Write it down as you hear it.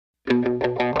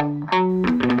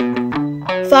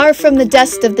Far from the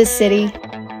dust of the city,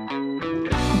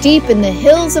 deep in the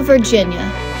hills of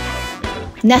Virginia,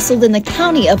 nestled in the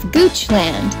county of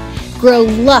Goochland, grow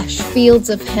lush fields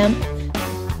of hemp,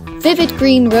 vivid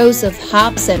green rows of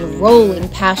hops, and rolling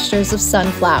pastures of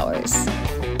sunflowers.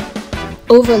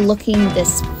 Overlooking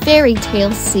this fairy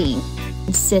tale scene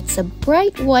sits a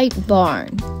bright white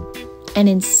barn, and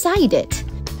inside it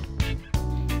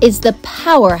is the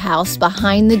powerhouse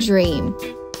behind the dream.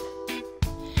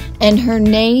 And her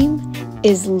name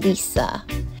is Lisa,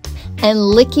 and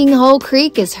Lickinghole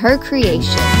Creek is her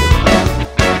creation.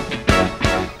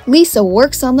 Lisa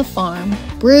works on the farm,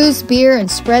 brews beer, and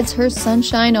spreads her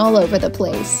sunshine all over the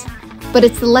place. But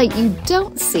it's the light you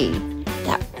don't see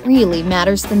that really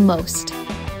matters the most.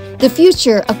 The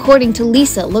future, according to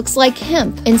Lisa, looks like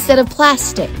hemp instead of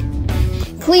plastic.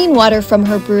 Clean water from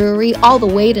her brewery all the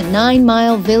way to 9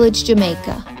 Mile Village,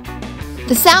 Jamaica.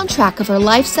 The soundtrack of her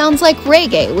life sounds like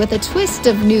reggae with a twist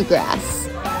of newgrass.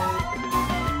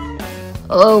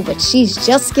 Oh, but she's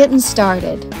just getting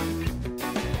started.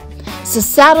 So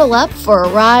saddle up for a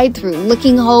ride through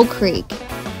Lickinghole Creek.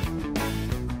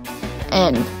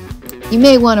 And you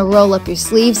may want to roll up your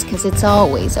sleeves because it's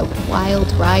always a wild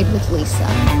ride with Lisa.